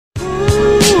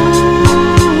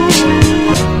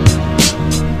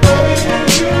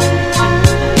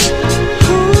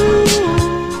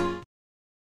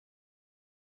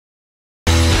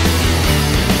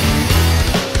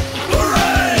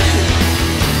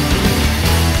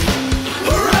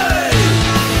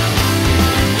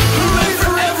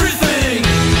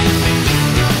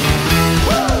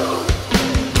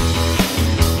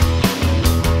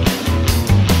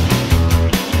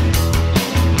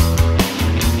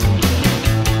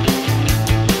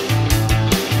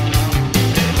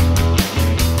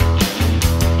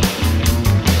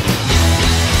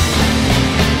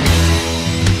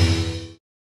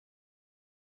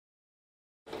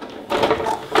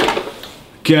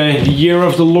Okay, the year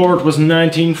of the Lord was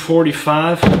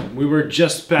 1945. We were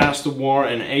just past the war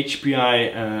and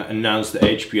HPI announced the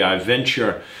HPI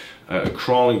Venture, a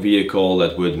crawling vehicle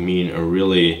that would mean a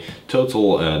really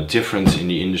total difference in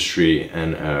the industry,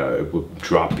 and it would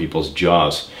drop people's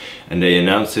jaws. And they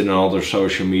announced it on all their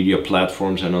social media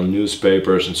platforms and on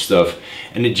newspapers and stuff,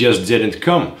 and it just didn't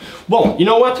come. Well, you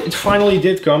know what? It finally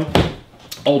did come.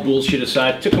 All bullshit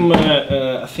aside, it took them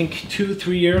I think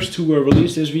 2-3 years to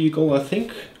release this vehicle. I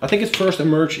think it first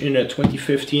emerged in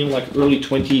 2015, like early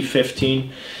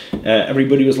 2015.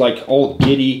 Everybody was like all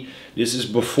giddy. This is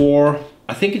before,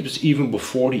 I think it was even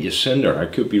before the Ascender. I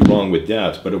could be wrong with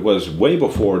that, but it was way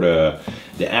before the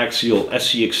Axial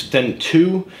SCX10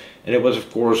 2, and it was of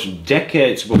course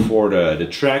decades before the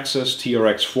Traxxas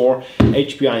TRX4.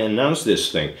 HPI announced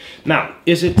this thing. Now,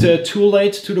 is it too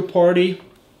late to the party?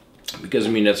 Because I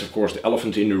mean, that's of course the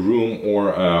elephant in the room,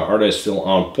 or are they still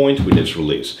on point with this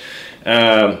release?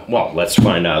 Well, let's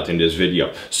find out in this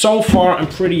video. So far I'm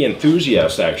pretty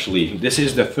enthusiastic actually. This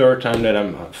is the third time that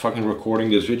I'm fucking recording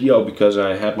this video because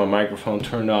I had my microphone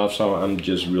turned off, so I'm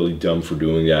just really dumb for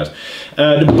doing that.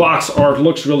 The box art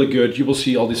looks really good. You will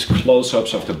see all these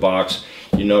close-ups of the box.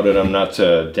 You know that I'm not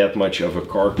that much of a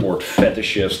cardboard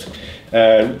fetishist.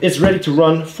 It's ready to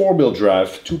run, 4-wheel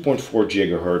drive, 2.4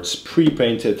 gigahertz,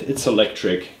 pre-painted, it's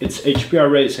electric, it's HPI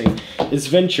Racing, it's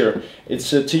Venture,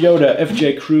 it's a Toyota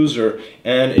FJ Cruiser,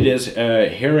 and it is a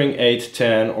hearing aid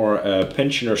 10 or a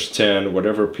pensioner's 10,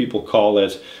 whatever people call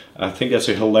it. I think that's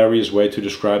a hilarious way to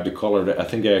describe the color. I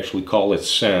think they actually call it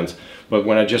sand. But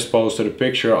when I just posted a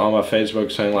picture on my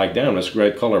Facebook saying like, damn, that's a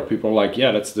great color, people are like,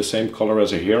 yeah, that's the same color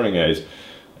as a hearing aid.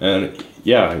 And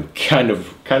yeah, it kind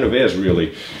of is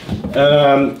really.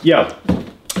 Yeah,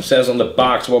 it says on the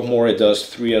box what more it does.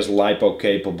 3S lipo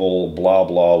capable, blah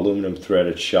blah, aluminum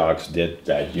threaded shocks,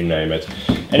 that, you name it.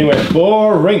 Anyway,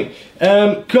 boring.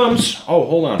 Comes, oh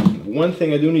hold on, one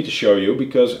thing I do need to show you,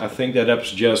 because I think that's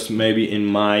just maybe in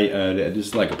my, this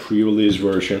is like a pre-release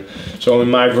version. So in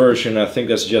my version I think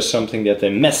that's just something that they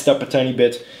messed up a tiny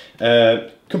bit.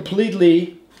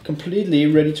 Completely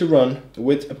ready to run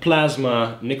with a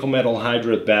plasma nickel metal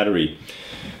hydride battery.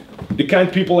 The kind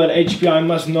of people at HPI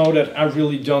must know that I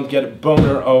really don't get a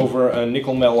boner over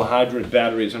nickel metal hydride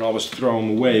batteries and always throw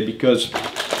them away, because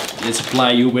they supply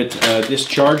you with this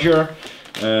charger,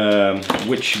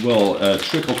 which will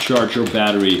trickle charge your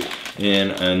battery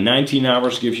in 19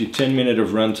 hours, gives you 10 minutes of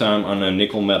runtime on a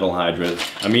nickel metal hydride.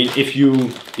 I mean, if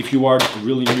you are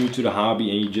really new to the hobby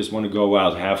and you just want to go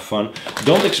out, have fun,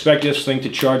 don't expect this thing to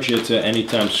charge it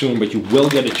anytime soon, but you will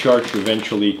get a charge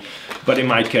eventually. But in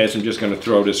my case, I'm just going to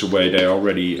throw this away. They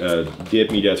already did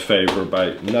me that favor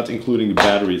by not including the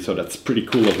battery, so that's pretty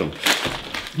cool of them.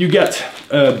 You get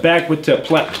a bag with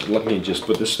let me just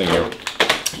put this thing here.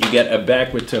 You get a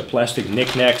bag with plastic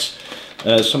knickknacks.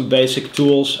 Some basic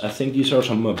tools. I think these are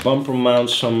some bumper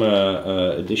mounts, some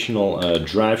additional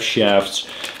drive shafts,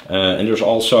 and there's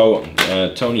also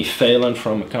Tony Phelan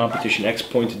from Competition X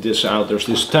pointed this out. There's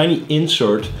this tiny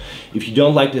insert. If you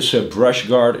don't like this brush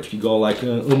guard, if you go like,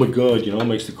 oh my god, you know,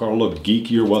 makes the car look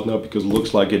geeky or whatnot because it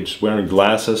looks like it's wearing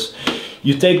glasses,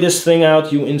 you take this thing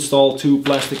out, you install 2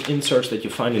 plastic inserts that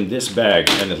you find in this bag,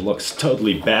 and it looks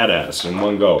totally badass in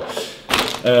one go.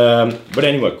 But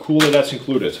anyway, cooler, that's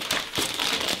included.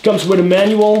 Comes with a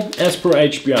manual, as per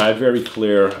HPI, very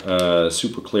clear,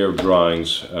 super clear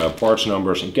drawings, parts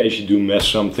numbers, in case you do mess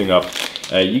something up.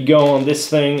 You go on this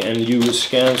thing and you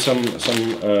scan some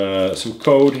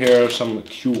code here, some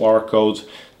QR code,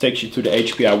 takes you to the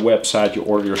HPI website, you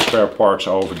order your spare parts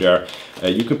over there.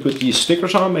 You can put these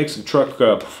stickers on, makes the truck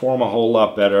perform a whole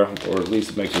lot better, or at least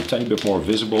it makes it a tiny bit more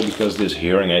visible, because this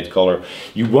hearing aid color,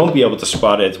 you won't be able to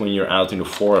spot it when you're out in the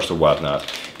forest or whatnot.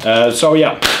 So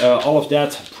yeah, all of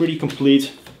that pretty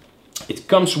complete. It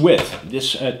comes with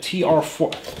this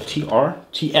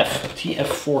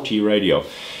TF40 radio.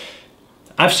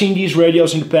 I've seen these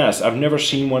radios in the past. I've never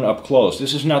seen one up close.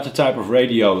 This is not the type of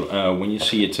radio when you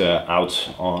see it out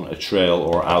on a trail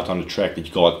or out on the track that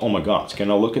you go like, oh my god, can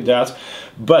I look at that?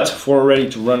 But for a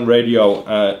ready-to-run radio,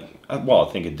 well, I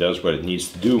think it does what it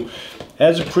needs to do. It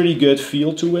has a pretty good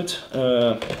feel to it.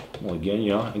 Well, again, you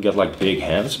know, I got like big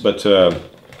hands, but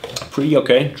pretty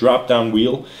okay. Drop-down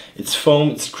wheel. It's foam,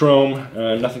 it's chrome,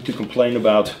 nothing to complain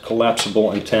about.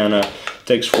 Collapsible antenna.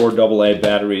 Takes 4 AA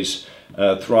batteries.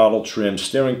 Throttle trim,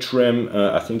 steering trim,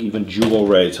 I think even dual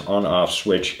rate on-off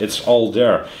switch, it's all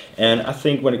there. And I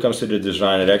think when it comes to the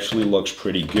design, it actually looks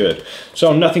pretty good.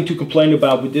 So nothing to complain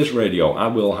about with this radio. I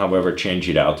will, however, change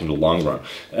it out in the long run.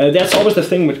 That's always the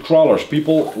thing with crawlers.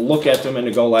 People look at them and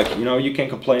they go like, you know, you can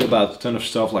complain about a ton of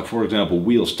stuff, like for example,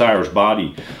 wheels, tires,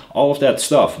 body, all of that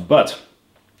stuff. But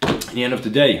at the end of the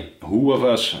day, who of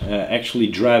us actually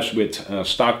drives with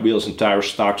stock wheels and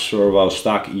tires, stock servo,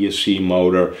 stock ESC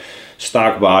motor,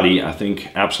 stock body? I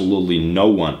think absolutely no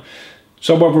one.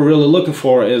 So what we're really looking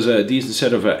for is a decent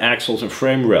set of axles and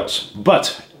frame rails.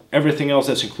 But everything else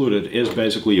that's included is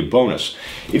basically a bonus.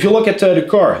 If you look at the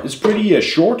car, it's pretty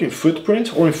short in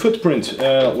footprint, or in footprint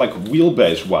like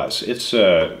wheelbase wise. It's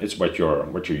what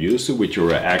you're used to with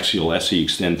your Axial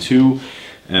SCX10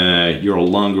 your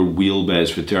longer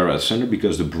wheelbase Vaterra Ascender,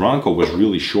 because the Bronco was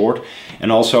really short,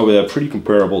 and also pretty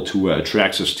comparable to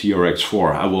Traxxas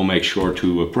TRX4. I will make sure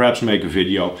to perhaps make a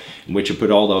video in which I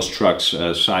put all those trucks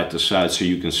side to side so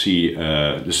you can see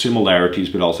the similarities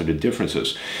but also the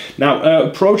differences. Now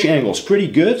approach angle is pretty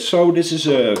good, so this is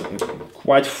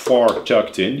quite far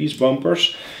tucked in, these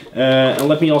bumpers. And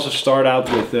let me also start out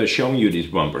with showing you these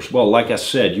bumpers. Well, like I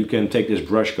said, you can take this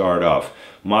brush guard off,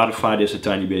 modify this a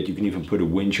tiny bit. You can even put a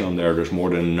winch on there. There's more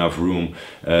than enough room.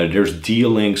 There's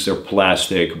D-links, they're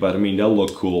plastic, but I mean, they'll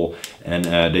look cool, and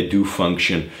they do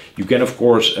function. You can of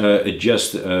course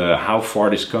adjust how far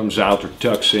this comes out or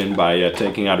tucks in by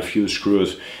taking out a few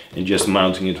screws and just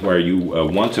mounting it where you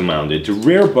want to mount it. The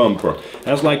rear bumper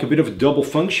has like a bit of a double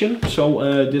function. So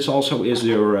this also is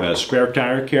your spare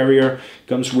tire carrier.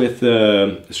 Comes with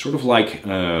sort of like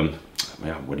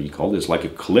what do you call this, like a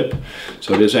clip.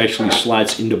 So this actually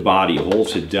slides in the body,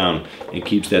 holds it down, and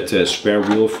keeps that spare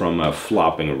wheel from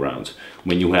flopping around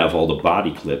when you have all the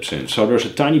body clips in. So there's a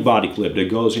tiny body clip that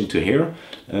goes into here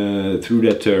through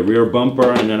that rear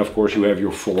bumper, and then of course you have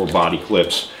your 4 body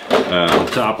clips on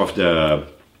top of the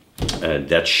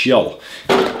that shell.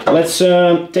 Let's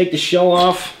take the shell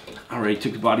off. I already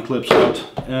took the body clips out.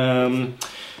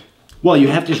 Well, you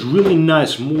have this really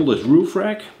nice molded roof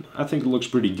rack. I think it looks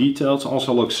pretty detailed. It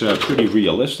also looks pretty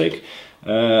realistic.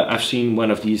 I've seen one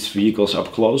of these vehicles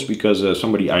up close because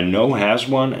somebody I know has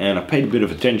one, and I paid a bit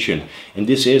of attention. And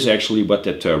this is actually what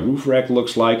that roof rack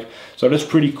looks like. So that's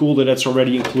pretty cool that that's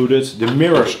already included. The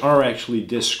mirrors are actually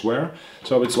this square.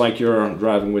 So it's like you're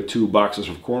driving with 2 boxes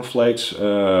of cornflakes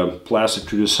plastered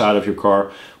to the side of your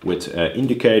car with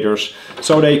indicators.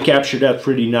 So they capture that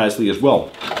pretty nicely as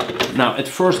well. Now at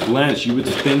first glance you would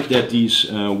think that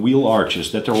these wheel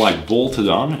arches, that they're like bolted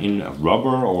on in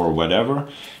rubber or whatever,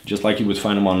 just like you would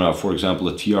find them on for example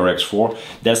a TRX4.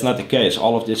 That's not the case.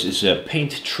 All of this is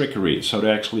paint trickery. So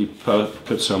they actually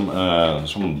put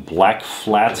some black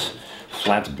flat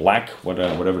black,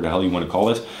 whatever the hell you want to call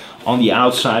it, on the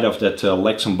outside of that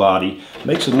Lexan body.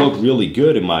 Makes it look really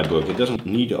good in my book. It doesn't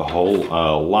need a whole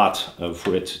lot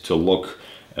for it to look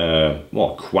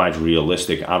well, quite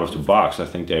realistic out of the box. I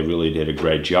think they really did a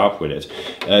great job with it.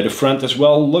 The front as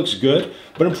well looks good,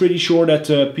 but I'm pretty sure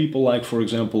that people like, for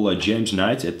example, James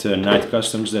Knight at Knight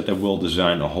Customs, that they will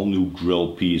design a whole new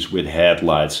grille piece with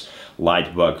headlights,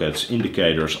 light buckets,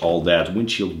 indicators, all that,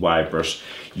 windshield wipers,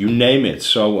 you name it.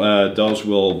 So those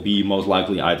will be most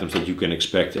likely items that you can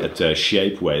expect at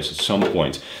Shapeways at some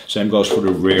point. Same goes for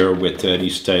the rear with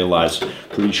these tail lights.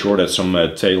 Pretty sure that some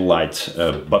tail light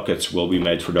buckets will be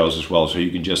made for those as well. So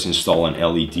you can just install an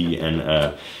LED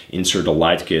and insert a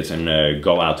light kit and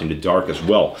go out in the dark as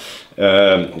well.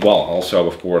 Well, also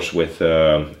of course with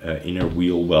inner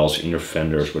wheel wells, inner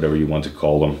fenders, whatever you want to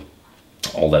call them.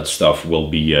 All that stuff will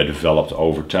be developed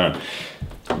over time.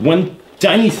 One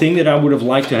tiny thing that I would have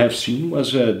liked to have seen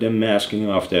was them masking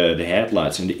off the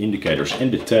headlights and the indicators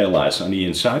and the taillights on the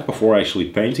inside before actually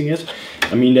painting it.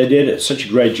 I mean, they did such a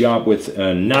great job with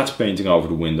not painting over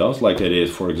the windows like they did,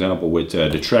 for example, with the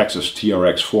Traxxas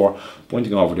TRX4,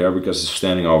 pointing over there because it's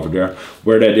standing over there,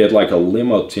 where they did like a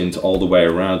limo tint all the way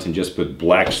around and just put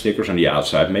black stickers on the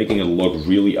outside, making it look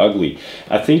really ugly.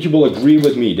 I think you will agree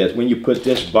with me that when you put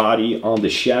this body on the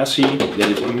chassis, that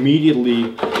it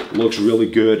immediately looks really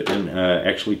good and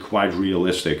actually quite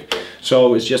realistic.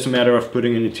 So it's just a matter of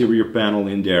putting an interior panel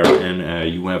in there and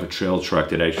you have a trail truck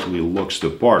that actually looks the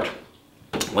part.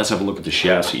 Let's have a look at the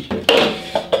chassis.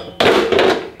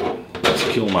 Let's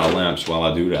kill my lamps while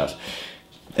I do that.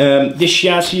 This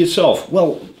chassis itself,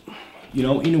 well, you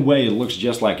know, in a way it looks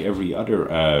just like every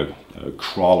other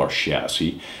crawler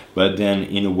chassis, but then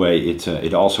in a way it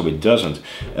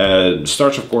doesn't.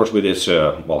 Starts of course with this,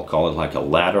 well, call it like a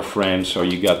ladder frame. So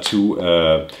you got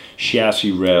 2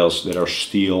 chassis rails that are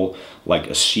steel, like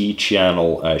a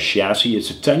C-channel chassis. It's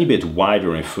a tiny bit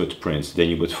wider in footprint than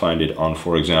you would find it on,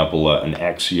 for example, an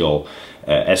Axial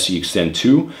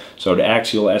SCX10. So the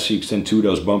Axial SCX10,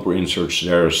 those bumper inserts,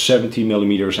 they're 70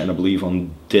 millimeters, and I believe on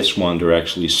this one they're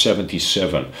actually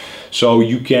 77. So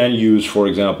you can use, for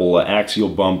example, axial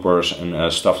bumpers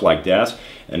and stuff like that,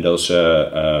 and those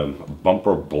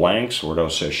bumper blanks, or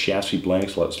those chassis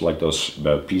blanks, like those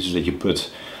pieces that you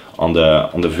put on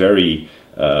the very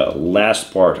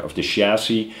last part of the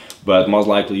chassis, but most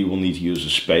likely you will need to use a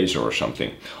spacer or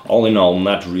something. All in all,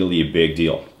 not really a big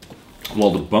deal.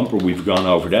 Well, the bumper, we've gone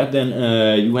over that. Then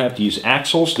you have these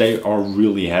axles. They are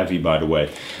really heavy, by the way.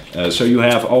 So you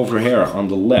have over here on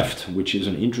the left, which is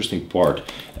an interesting part,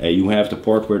 you have the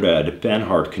part where the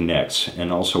panhard connects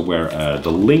and also where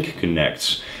the link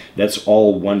connects. That's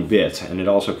all one bit, and it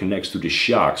also connects to the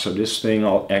shock. So this thing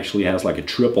actually has like a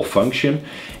triple function.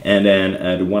 And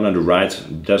then the one on the right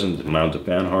doesn't mount the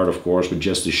panhard, of course, but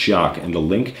just the shock and the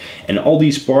link. And all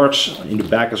these parts in the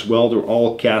back as well, they're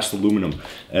all cast aluminum.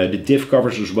 The diff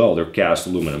covers as well, they're cast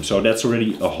aluminum. So that's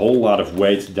already a whole lot of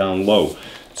weight down low.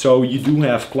 So you do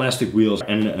have plastic wheels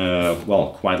and,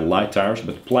 well, quite light tires,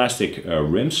 but plastic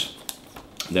rims.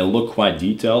 They look quite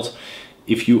detailed.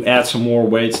 If you add some more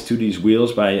weight to these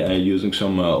wheels by using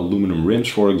some aluminum rims,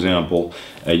 for example,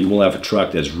 you will have a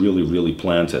truck that's really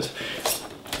planted.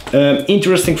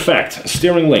 Interesting fact,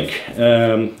 steering link.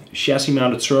 Chassis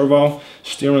mounted servo,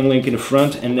 steering link in the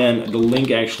front, and then the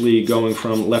link actually going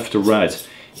from left to right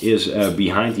is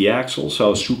behind the axle,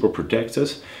 so super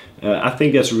protected. I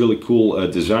think that's a really cool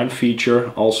design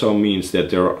feature. Also means that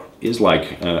there is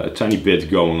like a tiny bit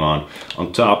going on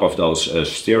top of those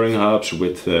steering hubs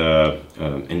with an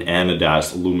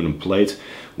anodized aluminum plate,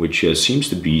 which seems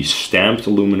to be stamped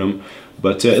aluminum,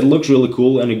 but it looks really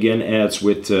cool, and again adds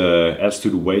to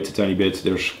the weight a tiny bit.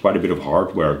 There's quite a bit of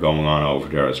hardware going on over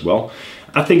there as well.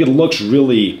 I think it looks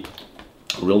really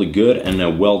good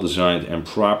and well designed and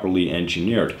properly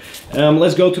engineered.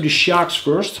 Let's go to the shocks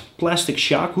first. Plastic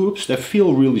shock hoops that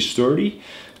feel really sturdy.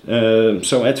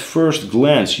 So at first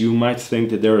glance you might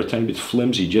think that they're a tiny bit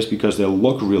flimsy just because they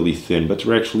look really thin, but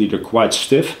they're quite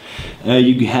stiff.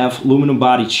 You have aluminum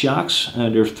bodied shocks.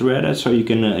 They're threaded, so you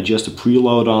can adjust the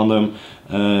preload on them.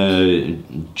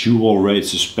 Dual rate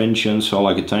suspension, so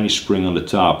like a tiny spring on the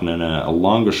top and then a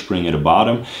longer spring at the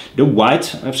bottom. They're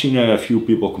white. I've seen a few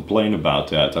people complain about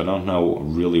that. I don't know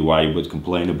really why you would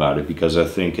complain about it, because I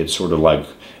think it sort of like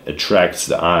attracts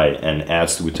the eye and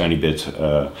adds to a tiny bit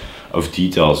of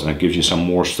details, and it gives you some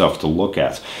more stuff to look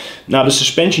at. Now the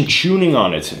suspension tuning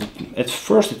on it, at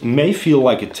first it may feel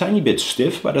like a tiny bit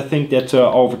stiff, but I think that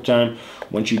over time,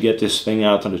 once you get this thing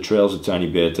out on the trails a tiny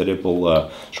bit, that it will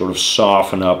sort of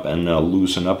soften up and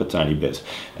loosen up a tiny bit.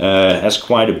 Has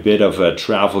quite a bit of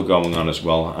travel going on as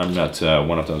well. I'm not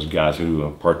one of those guys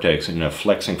who partakes in a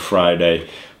flexing Friday,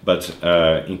 but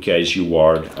in case you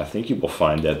are, I think you will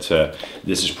find that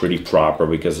this is pretty proper,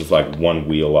 because it's like one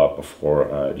wheel up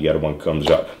before the other one comes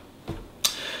up.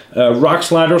 Rock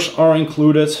sliders are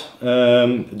included.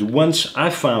 The ones I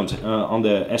found on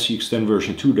the SCX10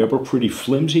 version 2, they were pretty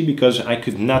flimsy because I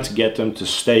could not get them to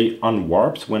stay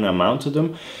unwarped when I mounted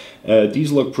them.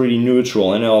 These look pretty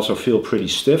neutral and they also feel pretty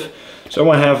stiff. So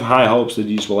I have high hopes that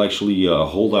these will actually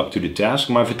hold up to the task.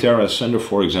 My Vaterra Ascender,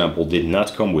 for example, did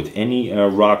not come with any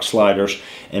rock sliders.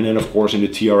 And then of course in the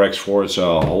TRX4 it's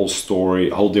a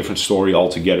whole different story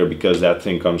altogether, because that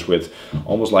thing comes with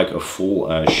almost like a full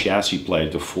chassis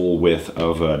plate, the full width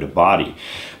of the body.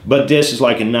 But this is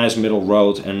like a nice middle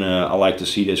road, and I like to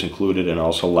see this included, and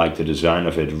also like the design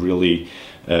of it. Really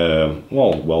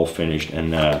well finished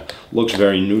and looks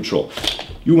very neutral.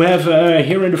 You have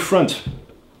here in the front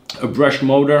a brushed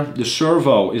motor. The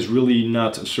servo is really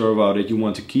not a servo that you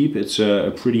want to keep. It's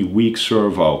a pretty weak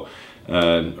servo.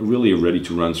 Really a ready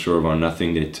to run servo,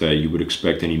 nothing that you would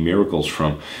expect any miracles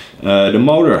from. The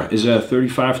motor is a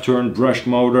 35 turn brushed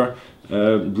motor,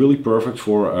 really perfect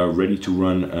for a ready to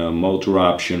run motor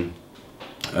option.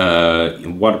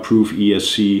 Waterproof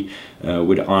ESC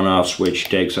with on-off switch,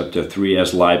 takes up to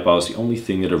 3S LiPos. The only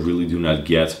thing that I really do not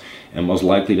get, and most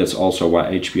likely that's also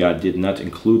why HPI did not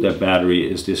include that battery,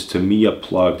 is this Tamiya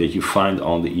plug that you find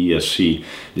on the ESC.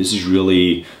 This is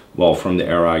really, well, from the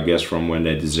era, I guess, from when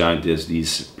they designed this,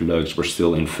 these plugs were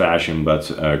still in fashion,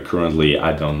 but currently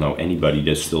I don't know anybody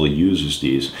that still uses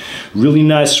these. Really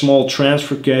nice small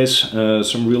transfer case,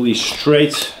 some really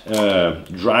straight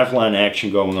driveline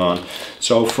action going on.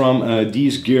 So from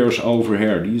these gears over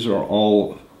here, these are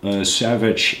all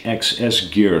Savage XS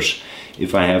gears,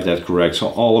 if I have that correct. So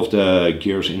all of the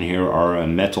gears in here are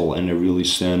metal, and they really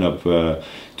stand up to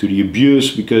the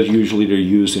abuse, because usually they're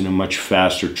used in a much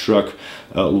faster truck.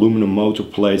 Aluminum motor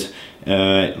plate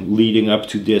leading up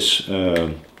to this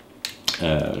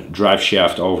drive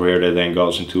shaft over here, that then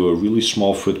goes into a really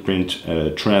small footprint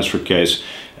transfer case,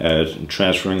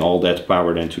 transferring all that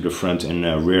power then to the front and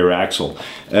rear axle.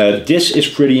 This is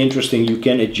pretty interesting. You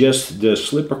can adjust the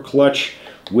slipper clutch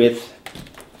with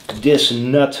this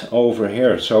nut over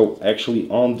here. So actually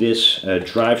on this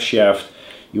drive shaft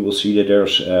you will see that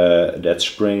there's that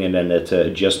spring and then that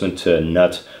adjustment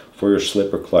nut for your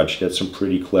slipper clutch. That's some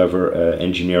pretty clever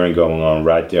engineering going on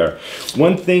right there.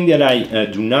 One thing that I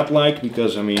do not like,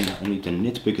 because I mean I need to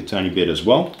nitpick a tiny bit as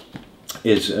well,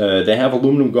 is they have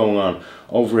aluminum going on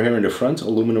over here in the front,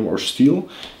 aluminum or steel,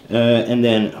 and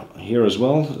then here as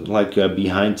well, like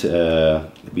behind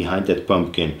that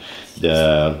pumpkin,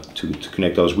 to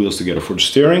connect those wheels together for the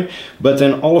steering. But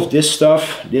then all of this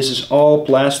stuff, this is all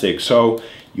plastic. So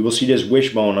you will see this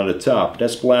wishbone on the top,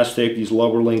 that's plastic. These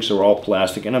lower links are all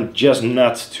plastic, and I'm just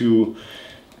not too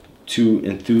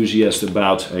enthusiastic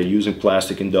about using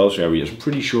plastic in those areas. I'm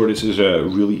pretty sure this is a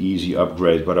really easy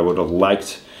upgrade, but I would have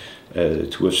liked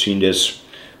to have seen this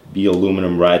be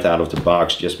aluminum right out of the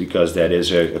box, just because that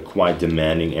is a quite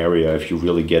demanding area. If you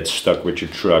really get stuck with your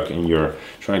truck and you're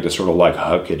trying to sort of like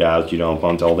hug it out, you don't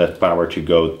want all that power to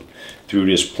go through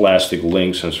this plastic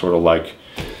links and sort of like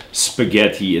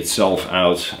spaghetti itself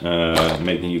out,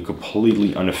 making you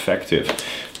completely ineffective.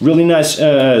 Really nice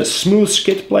smooth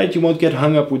skid plate, you won't get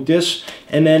hung up with this.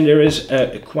 And then there is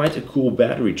quite a cool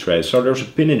battery tray. So there's a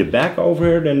pin in the back over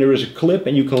here, then there is a clip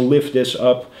and you can lift this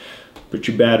up, put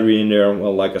your battery in there.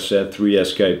 Well, like I said,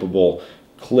 3S capable.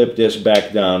 Clip this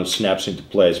back down, snaps into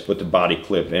place, put the body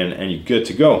clip in, and you're good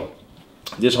to go.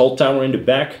 This whole tower in the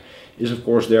back is of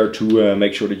course there to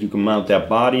make sure that you can mount that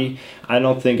body. I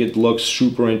don't think it looks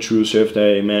super intrusive.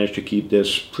 They managed to keep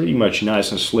this pretty much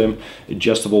nice and slim.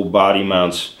 Adjustable body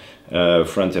mounts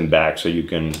front and back, so you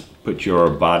can put your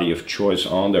body of choice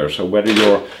on there. So whether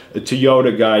you're a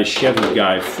Toyota guy, Chevy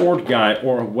guy, Ford guy,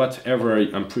 or whatever,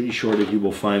 I'm pretty sure that you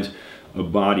will find a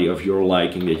body of your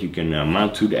liking that you can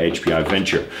mount to the HPI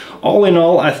Venture. All in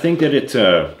all, I think that it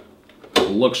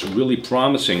looks really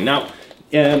promising. Now,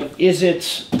 is it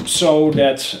so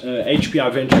that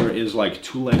HPI Venture is like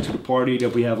too late to the party,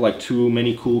 that we have like too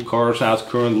many cool cars out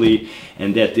currently,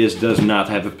 and that this does not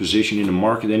have a position in the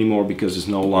market anymore because it's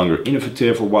no longer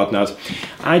innovative or whatnot?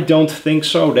 I don't think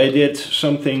so. They did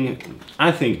something,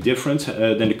 I think, different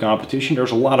than the competition.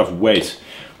 There's a lot of weight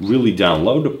really down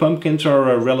low. The pumpkins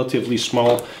are relatively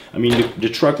small. I mean, the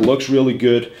truck looks really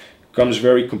good. Comes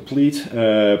very complete.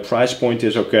 Price point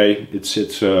is okay. It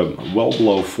sits well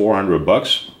below 400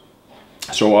 bucks.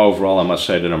 So overall, I must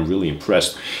say that I'm really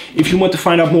impressed. If you want to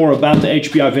find out more about the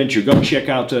HPI Venture, go check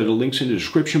out the links in the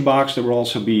description box. There will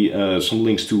also be some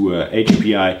links to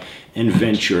HPI and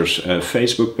Venture's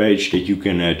Facebook page that you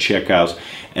can check out.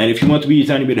 And if you want to be a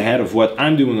tiny bit ahead of what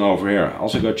I'm doing over here,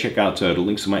 also go check out the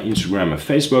links to my Instagram and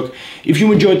Facebook. If you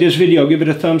enjoyed this video, give it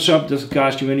a thumbs up. Doesn't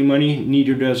cost you any money,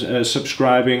 neither does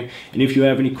subscribing. And if you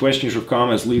have any questions or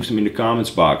comments, leave them in the comments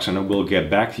box and I will get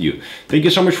back to you. Thank you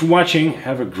so much for watching.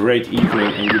 Have a great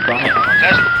evening and goodbye.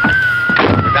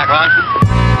 We're back on.